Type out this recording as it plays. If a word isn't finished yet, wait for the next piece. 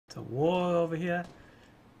It's a wall over here.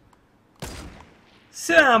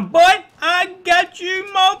 Sam, boy, I got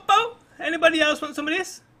you, mofo. Anybody else want some of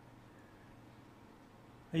this?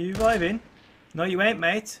 Are you reviving? No, you ain't,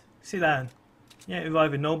 mate. Sit down. You ain't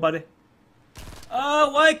reviving nobody.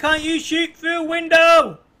 Oh, why can't you shoot through a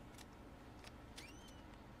window?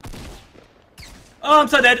 Oh, I'm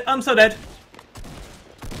so dead. I'm so dead.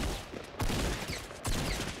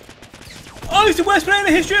 Oh, it's the worst play in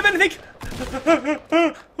the history of anything.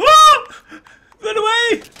 Oh, run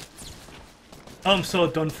away. I'm so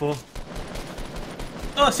done for.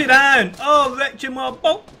 Oh, sit down. Oh, wrecked you, mob.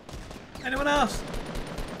 Oh, anyone else?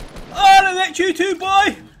 Oh, I wrecked you too,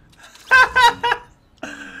 boy.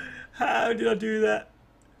 How did I do that?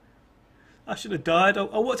 I should have died. I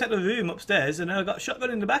walked out the room upstairs and I got shotgun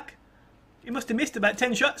in the back. He must have missed about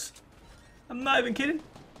 10 shots. I'm not even kidding.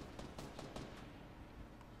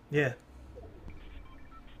 Yeah.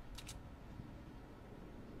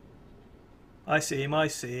 I see him, I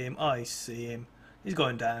see him, I see him. He's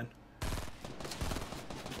going down.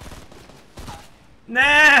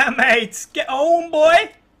 Nah, mate. Get home,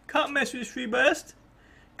 boy. Can't mess with his free burst.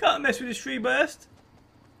 Can't mess with his free burst.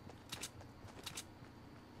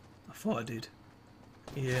 I thought I did.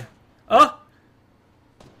 Yeah. Oh!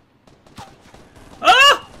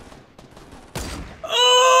 Oh!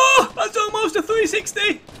 Oh! That's almost a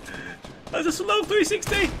 360. That's a slow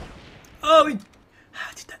 360. Oh,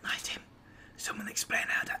 how did that knight him? Someone explain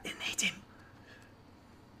how that didn't hit him.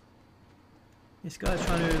 This guy's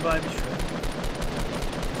trying to revive his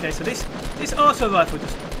friend. Okay, so this auto rifle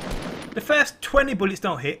just the first 20 bullets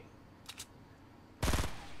don't hit,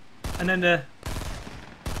 and then the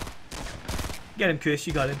get him, Chris.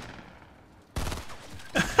 You got him.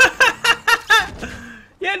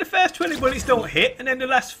 Yeah, the first 20 bullets don't hit, and then the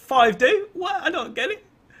last 5 do. What? I don't get it.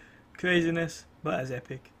 Craziness, but that's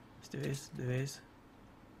epic. There is. There is.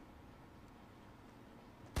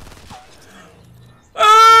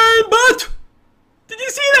 Hey, but did you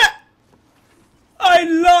see that? I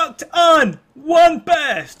locked on one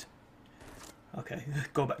burst. Okay,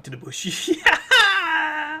 go back to the bush.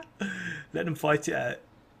 Let them fight it out.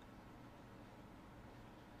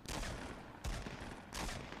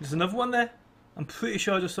 There's another one there. I'm pretty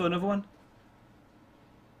sure I just saw another one.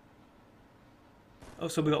 Oh,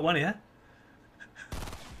 so we got one here.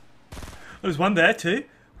 There's one there too.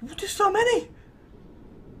 There's so many.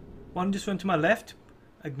 One just went to my left.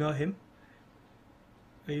 Ignore him.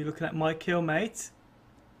 Are you looking at my kill, mate?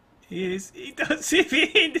 He is. He don't see me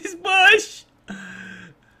in this bush.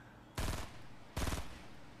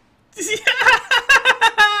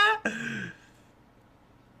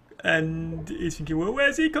 And he's thinking, well,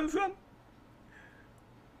 where's he come from?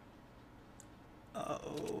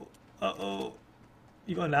 Uh-oh. Uh-oh.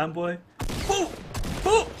 You going down, boy? Oh!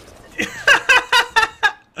 Oh!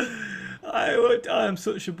 I am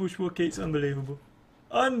such a bushwalker, it's unbelievable.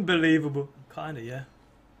 Unbelievable. Kinda, yeah.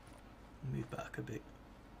 Move back a bit.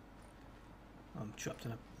 I'm trapped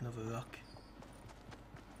in another rock.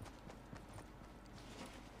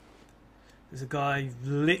 There's a guy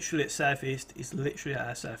literally at southeast. He's literally at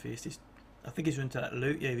our southeast. I think he's running to that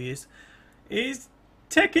loot. Yeah, he is. He's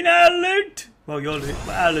taking our loot. Well, your loot,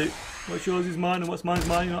 but our loot. What's yours is mine, and what's mine's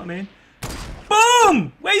mine. You know what I mean?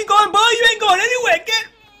 Boom! Where you going, boy? You ain't going anywhere. Get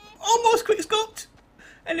almost quick scoped.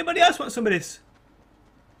 Anybody else want some of this?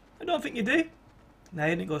 I don't think you do. No, he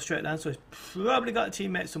didn't go straight down, so he's probably got a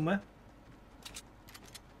teammate somewhere.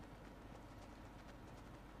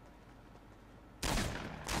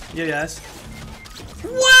 Yeah, yes.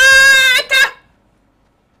 What?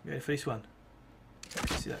 You ready for this one?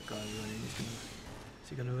 See that guy running? Is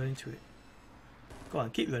he gonna run into it? Go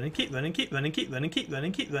on, keep running, keep running, keep running, keep running, keep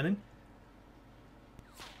running, keep running.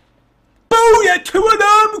 Booyah! 2 of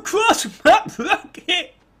them! Cross map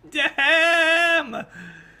rocket! Damn!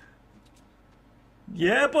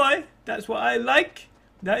 Yeah, boy, that's what I like.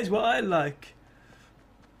 That is what I like.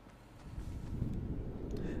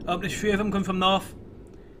 Oh, there's 3 of them come from north.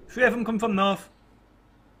 3 of them come from north.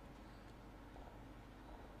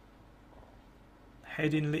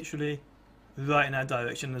 Heading literally right in our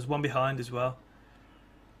direction. There's one behind as well.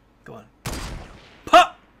 Go on.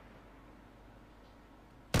 Pop!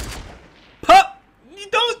 Pop! You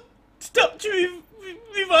don't stop to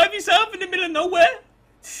revive yourself in the middle of nowhere.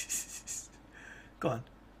 Go on.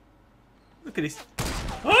 Look at this.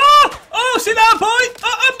 Oh! Oh, sit down, boy!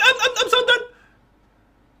 Oh, I'm so done.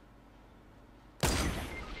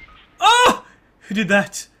 Oh! Who did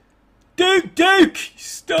that? Duke! You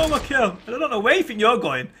stole my kill. I don't know where you think you're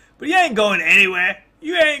going, but you ain't going anywhere.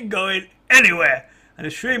 You ain't going anywhere. And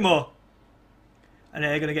there's 3 more. And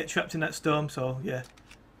they're going to get trapped in that storm, so yeah.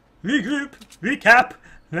 Regroup, recap,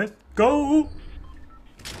 Let's go.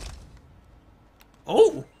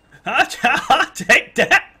 Oh, I'll take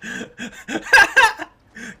that.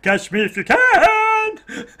 Catch me if you can.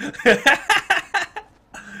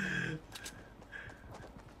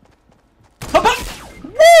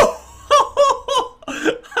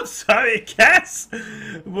 I'm sorry, Cass.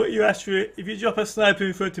 But you asked for it. If you drop a sniper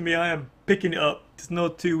in front of me, I am picking it up. There's no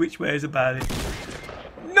two which ways about it.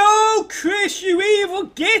 No, Chris, you evil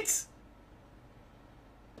git!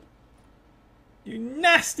 You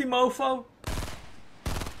nasty mofo.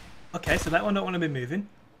 Okay, so that one don't want to be moving.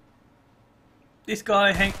 This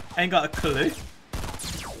guy ain't got a clue.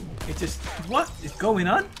 It just... What is going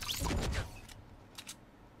on?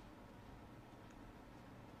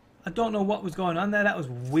 I don't know what was going on there. That was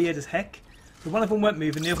weird as heck. So one of them weren't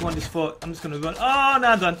moving. The other one just thought, I'm just going to run. Oh,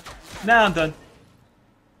 now I'm done. Now I'm done.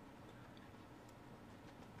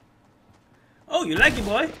 Oh, you like it,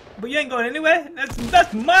 boy. But you ain't going anywhere.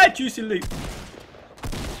 That's my juicy loot.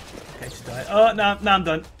 Okay, just die. Oh, now I'm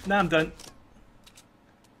done. Now I'm done.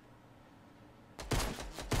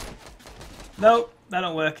 No, that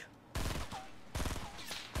don't work.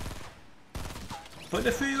 But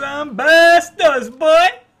the 3-round burst does, boy.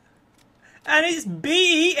 And it's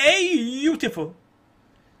beautiful.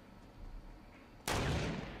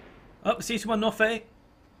 Oh, see someone not fake.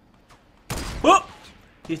 Oh,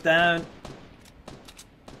 he's down.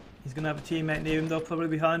 He's gonna have a teammate near him though, probably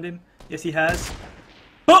behind him. Yes, he has.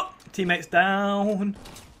 Oh, teammate's down.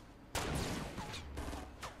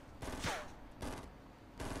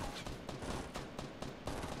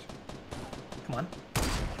 Come on.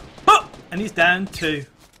 Oh, and he's down too.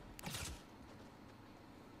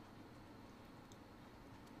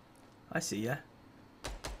 I see ya.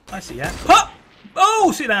 I see ya. Oh!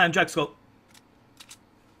 Oh, sit down, drag scope.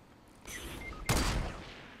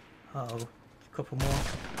 Oh, a couple more.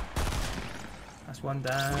 That's one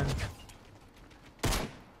down.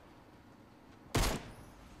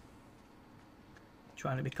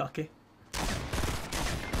 Trying to be cocky.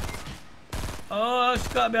 Oh, it's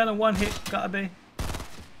gotta be on a one hit. Gotta be.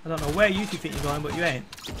 I don't know where you two think you're going, but you ain't.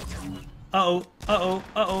 Uh-oh, uh-oh,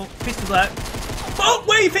 uh-oh. Pistol's out. Oh,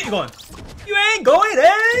 where you think you're going? You ain't going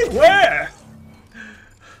anywhere.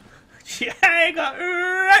 She ain't got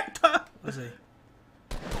wrecked. What's he?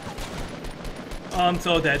 Oh, I'm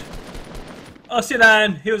so dead. Oh, sit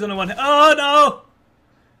down. He was on the one. Oh no!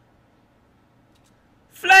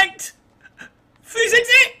 Flanked.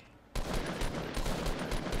 360.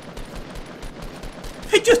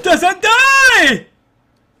 He just doesn't die.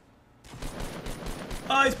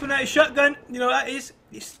 Oh, he's putting out his shotgun. You know what that is?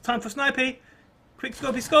 It's time for sniping. Quick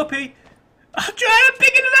scopey scopey. I'm trying to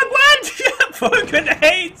pick it up one! 4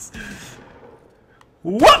 grenades!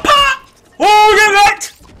 Whoppa! Oh, get wrecked!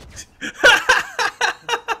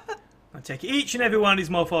 I'll take each and every one of these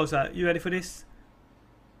mofos out. You ready for this?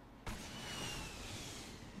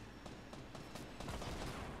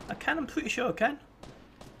 I can, I'm pretty sure I can.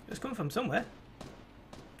 It's coming from somewhere.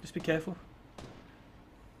 Just be careful.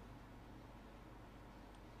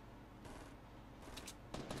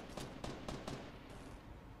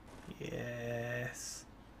 Yes.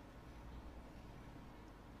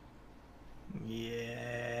 Yes.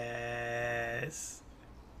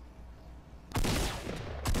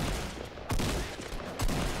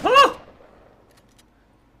 Oh!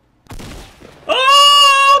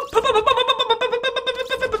 Oh!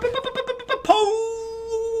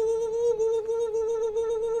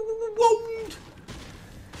 Wound.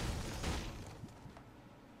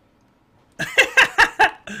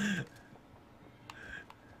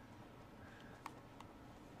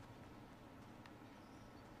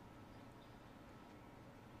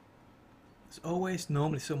 There's always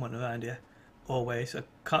normally someone around here. Always. I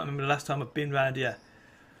can't remember the last time I've been around here.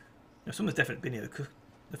 No, someone's definitely been here.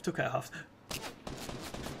 They've took out half.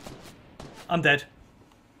 I'm dead.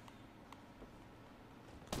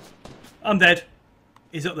 I'm dead.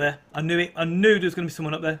 He's up there. I knew it. I knew there was going to be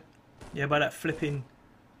someone up there. Yeah, by that flipping,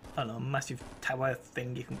 I don't know, massive tower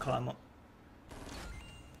thing you can climb up.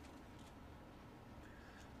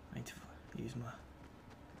 I need to use my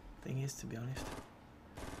thingies, to be honest.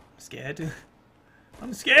 I'm scared.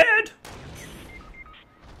 I'm scared!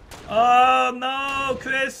 Oh no,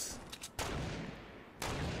 Chris!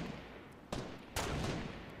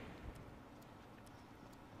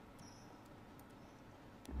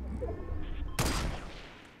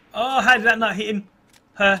 Oh, how did that not hit him?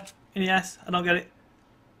 Her in the ass. I don't get it.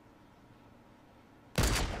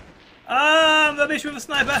 Ah, I'm rubbish with a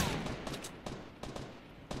sniper.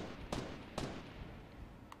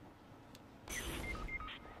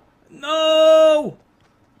 No!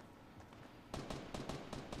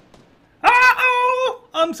 Ah, oh!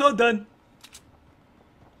 I'm I'm so done.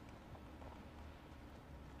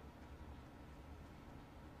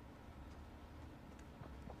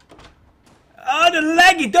 Oh, the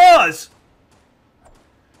laggy doors!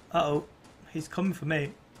 Uh-oh. He's coming for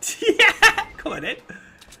me. Yeah! Come on then.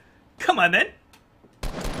 Come on then.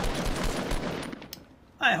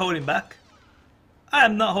 I ain't holding back. I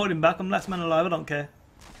am not holding back. I'm last man alive. I don't care.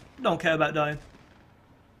 Don't care about dying.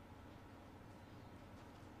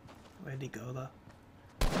 Where'd he go though?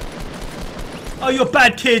 Oh, you're a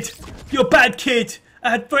bad kid. You're a bad kid. I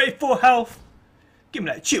had 34 health. Give me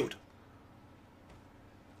that shield.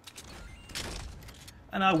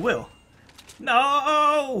 And I will.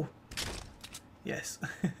 No! Yes.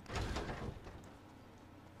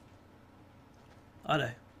 Are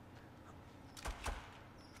they?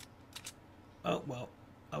 Oh, well.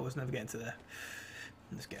 I was never getting to there.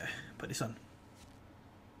 Let's go. Put this on.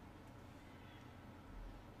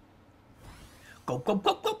 Go, go,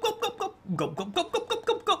 go, go, go, go, go. Go, go, go, go, go,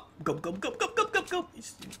 go, go. Go, go, go, go, go, go, go.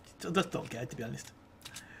 I just don't care, to be honest.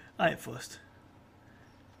 I ain't fussed.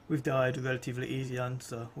 We've died relatively easy on,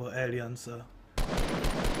 so, well, early on, so.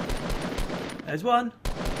 There's one.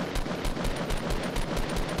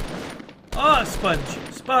 Oh,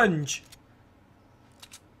 sponge. Sponge.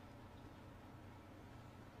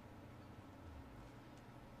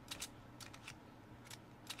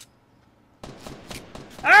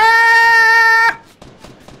 Ah!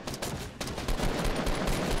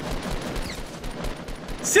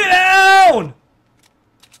 Sit down!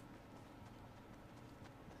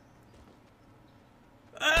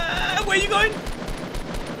 Where are you going?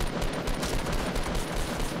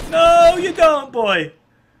 No, you don't, boy.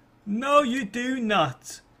 No, you do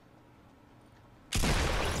not.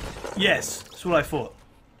 Yes, that's what I thought.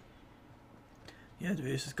 Yeah,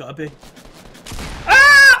 this has got to be.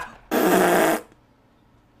 Ah!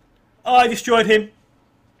 Oh, I destroyed him.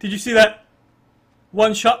 Did you see that?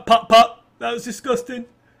 One shot, pop, pop. That was disgusting.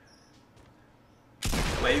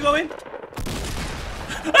 Where are you going?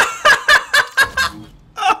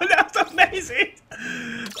 Oh, that's amazing!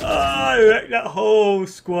 Oh, I wrecked that whole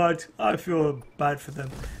squad. I feel bad for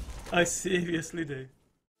them. I seriously do.